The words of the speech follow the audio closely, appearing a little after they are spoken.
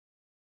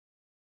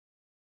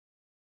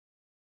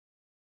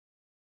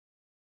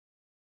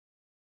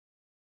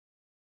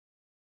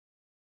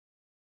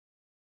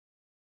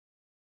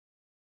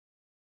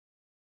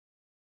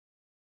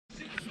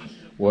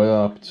What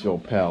up, it's your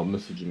pal,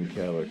 Mr. Jim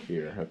Katwick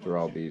here, after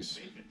all these,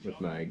 with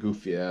my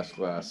goofy ass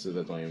glasses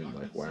that I don't even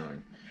like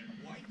wearing.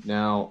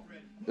 Now,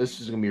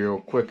 this is going to be a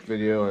real quick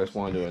video. I just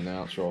wanted to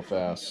announce real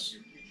fast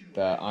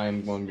that I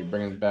am going to be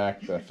bringing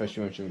back the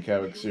Fishing with Jim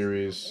Katwick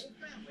series.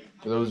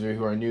 For those of you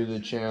who are new to the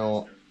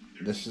channel,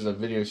 this is a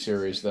video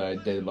series that I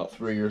did about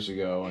 3 years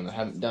ago, and I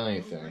haven't done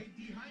anything.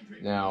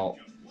 Now,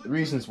 the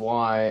reasons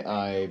why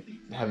I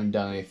haven't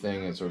done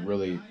anything is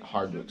really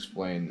hard to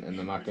explain, and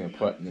I'm not going to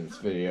put in this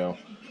video.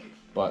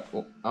 But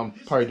I'm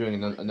probably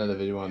doing another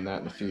video on that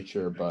in the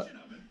future. But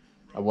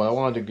what I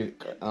wanted to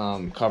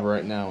cover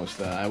right now is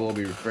that I will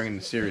be bringing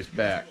the series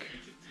back.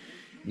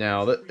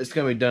 Now, it's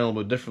going to be done a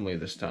little bit differently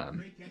this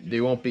time.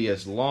 They won't be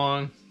as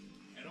long,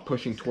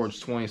 pushing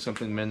towards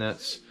 20-something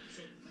minutes,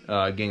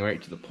 getting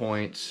right to the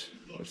point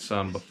with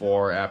some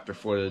before, after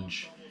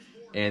footage.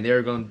 And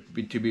they're going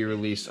to be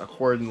released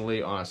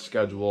accordingly on a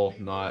schedule,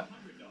 not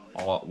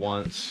all at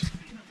once.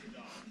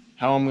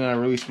 How I'm going to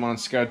release them on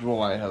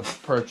schedule, I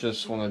have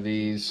purchased one of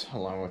these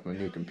along with my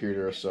new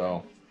computer.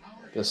 So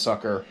this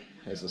sucker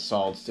is a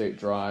solid state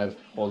drive,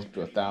 holds up to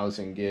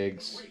 1,000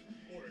 gigs.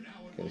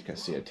 You guys can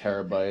see a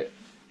terabyte.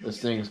 This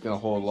thing is going to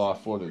hold a lot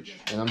of footage.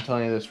 And I'm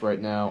telling you this right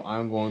now,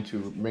 I'm going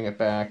to bring it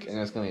back and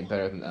it's going to be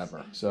better than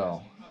ever.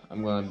 So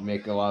I'm going to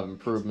make a lot of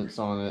improvements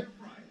on it,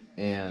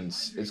 and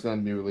it's going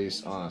to be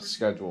released on a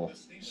schedule.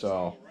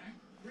 So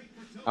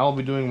I'll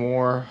be doing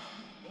more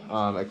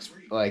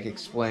like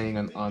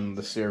explaining on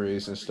the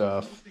series and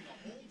stuff,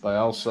 but I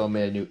also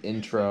made a new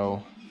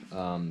intro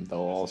that will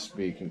also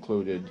be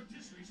included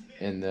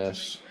in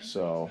this.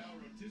 So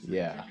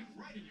yeah,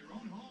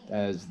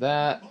 that is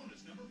that.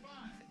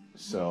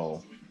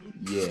 So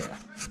yeah.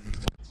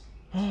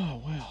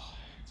 Oh well,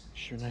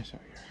 sure nice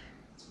out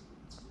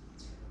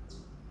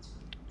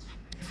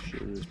here.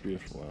 Sure is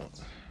beautiful out.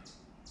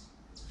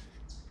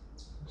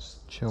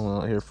 Just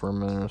chilling out here for a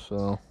minute or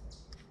so,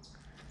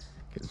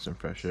 getting some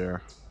fresh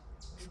air.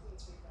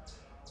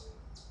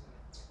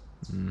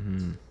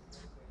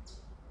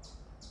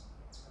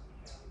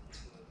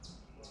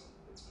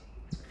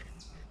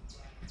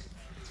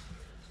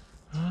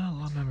 A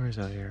lot of memories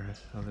out here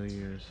over the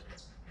years.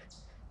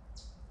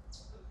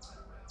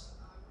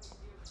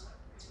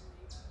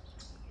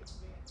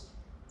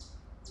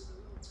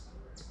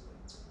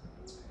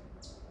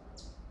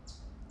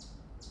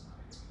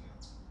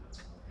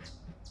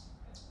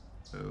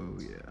 Oh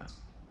yeah.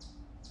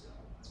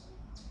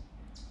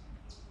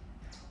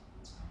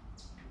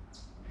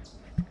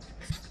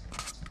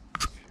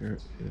 Sure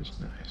is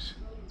nice.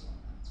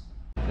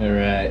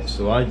 Alright,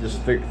 so I just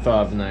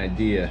thought of an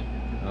idea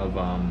of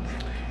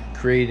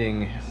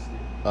creating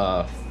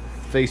a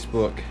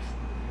Facebook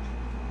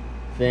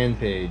fan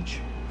page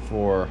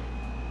for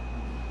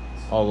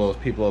all those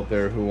people out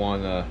there who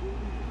wanna,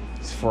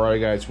 for all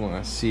you guys who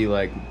wanna see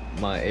like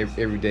my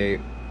everyday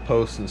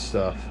posts and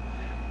stuff,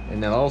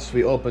 and then also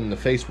be open to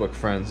Facebook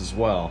friends as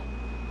well.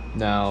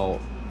 Now,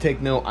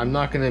 take note, I'm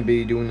not going to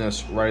be doing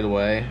this right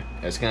away.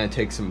 It's going to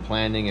take some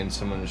planning and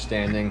some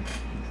understanding.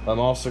 But I'm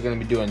also going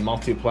to be doing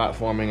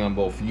multi-platforming on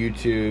both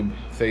YouTube,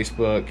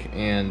 Facebook,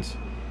 and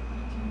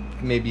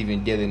maybe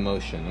even Daily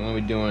Motion. I'm going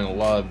to be doing a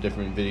lot of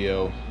different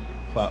video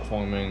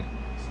platforming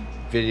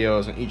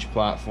videos on each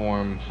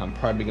platform. I'm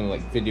probably going to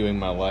like videoing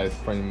my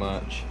life pretty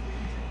much.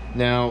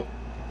 Now,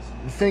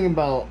 the thing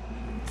about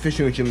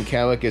Fishing with Jim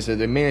Katwick is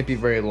that it may not be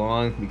very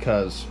long,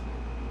 because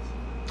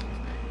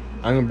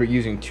I'm going to be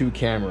using 2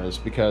 cameras,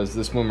 because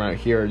this one right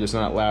here does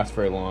not last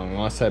very long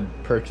unless I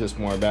purchase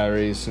more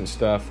batteries and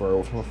stuff, or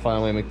we'll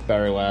finally make the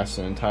battery last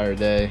an entire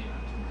day.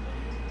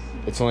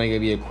 It's only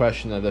going to be a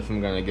question of if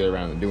I'm going to get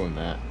around to doing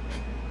that.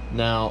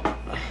 Now,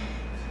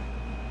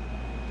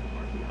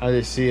 as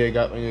you see, I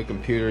got my new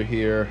computer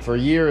here. For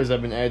years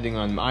I've been editing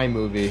on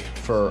iMovie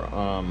for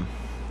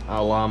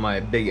a lot of my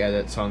big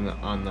edits on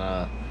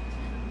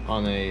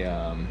iMovie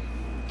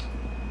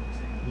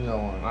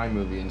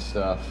and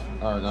stuff,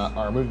 or not,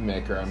 our Movie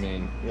Maker. I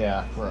mean,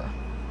 yeah.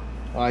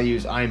 I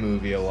use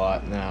iMovie a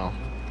lot now.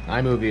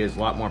 iMovie is a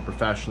lot more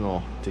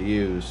professional to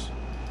use,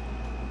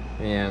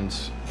 and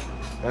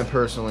I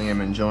personally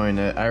am enjoying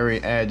it. I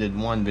already added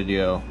one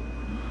video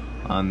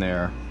on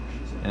there,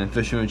 and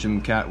Fishing with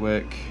Jim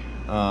Katwick,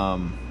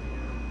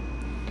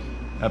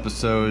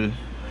 episode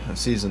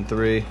season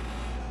 3.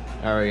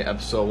 I already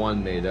episode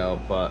 1 made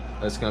out, but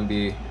it's gonna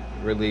be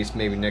released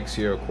maybe next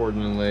year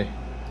accordingly.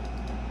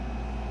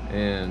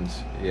 And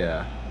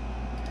yeah,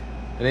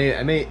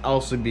 I may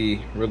also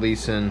be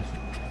releasing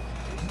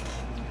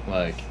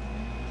like,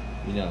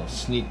 you know,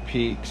 sneak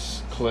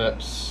peeks,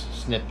 clips,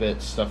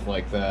 snippets, stuff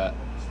like that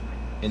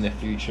in the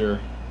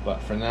future.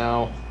 But for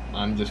now,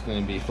 I'm just going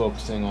to be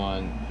focusing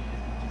on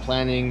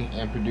planning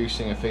and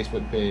producing a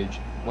Facebook page.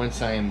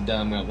 Once I am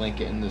done, I'm going to link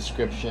it in the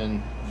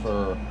description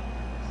for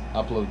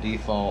upload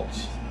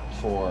defaults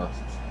for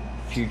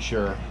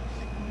future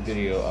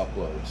video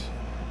uploads.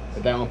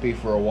 But that won't be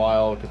for a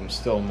while because I'm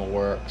still in the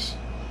works.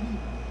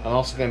 I'm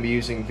also going to be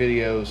using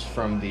videos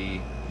from the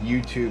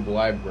YouTube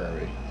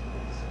library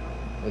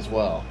as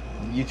well.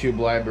 The YouTube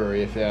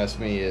library, if you ask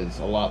me, is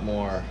a lot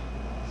more,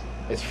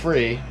 it's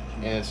free,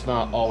 and it's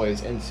not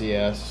always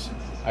NCS.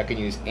 I can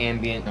use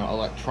ambient,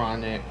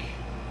 electronic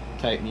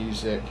type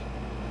music.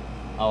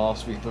 I'll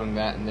also be throwing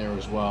that in there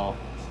as well.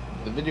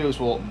 The videos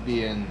will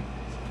be in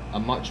a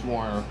much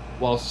more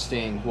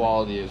well-sustained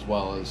quality as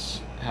well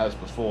as has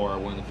before,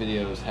 when the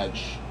videos had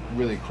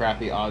really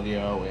crappy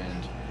audio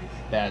and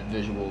bad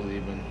visuals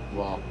even.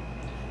 Well,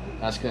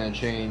 that's going to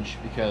change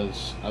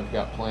because I've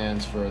got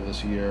plans for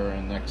this year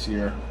and next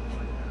year.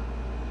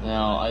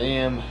 Now, I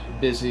am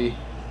busy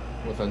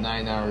with a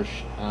 9-hour,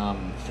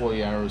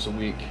 40 hours a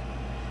week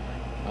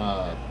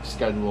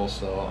schedule,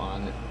 so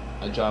on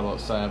a job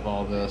outside of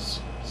all this,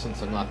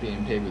 since I'm not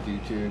being paid with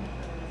YouTube.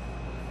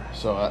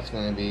 So that's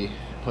going to be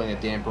putting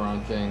a damper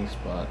on things,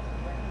 but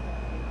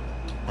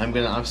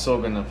I'm still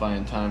gonna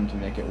find time to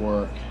make it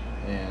work,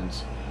 and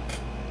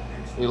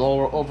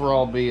it'll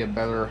overall be a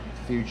better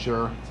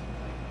future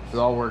if it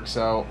all works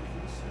out.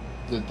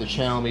 The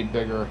channel will be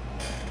bigger,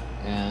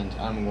 and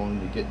I'm going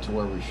to get to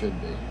where we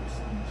should be.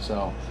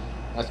 So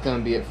that's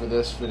gonna be it for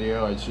this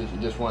video. I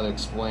just want to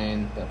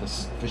explain that the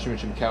Fishing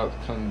with Jim Katwick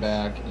is coming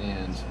back,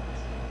 and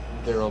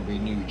there will be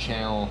new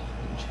channel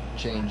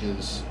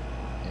changes,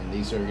 and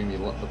these are going to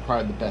be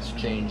probably the best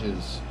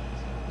changes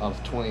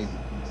of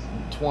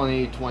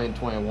 2020,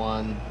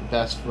 2021,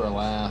 best for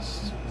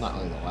last. Not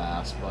really the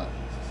last, but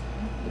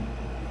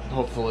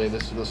hopefully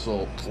this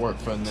will work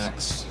for the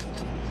next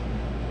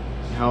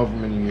however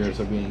many years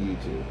of being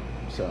YouTube.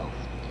 So,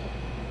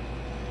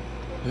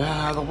 that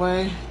out of the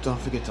way, don't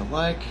forget to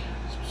like,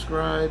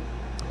 subscribe,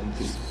 and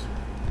peace.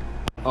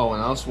 Oh,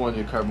 and I also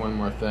wanted to cover one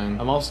more thing.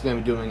 I'm also going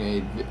to be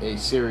doing a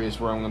series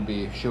where I'm going to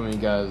be showing you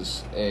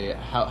guys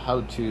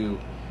how to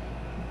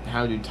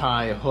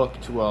tie a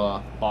hook to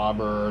a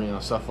bobber,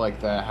 stuff like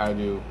that. How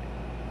to,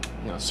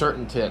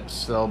 certain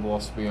tips. They'll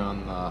also be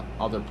on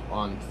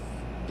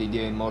the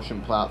Daily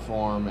Motion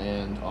platform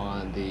and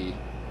on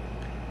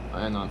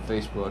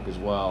Facebook as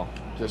well.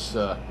 Just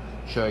to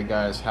show you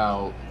guys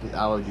how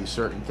I would do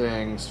certain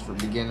things for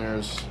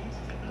beginners,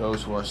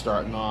 those who are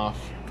starting off.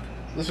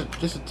 This is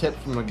just a tip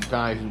from a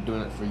guy who's been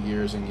doing it for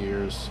years and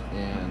years,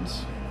 and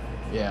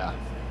yeah,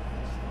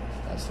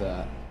 that's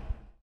that.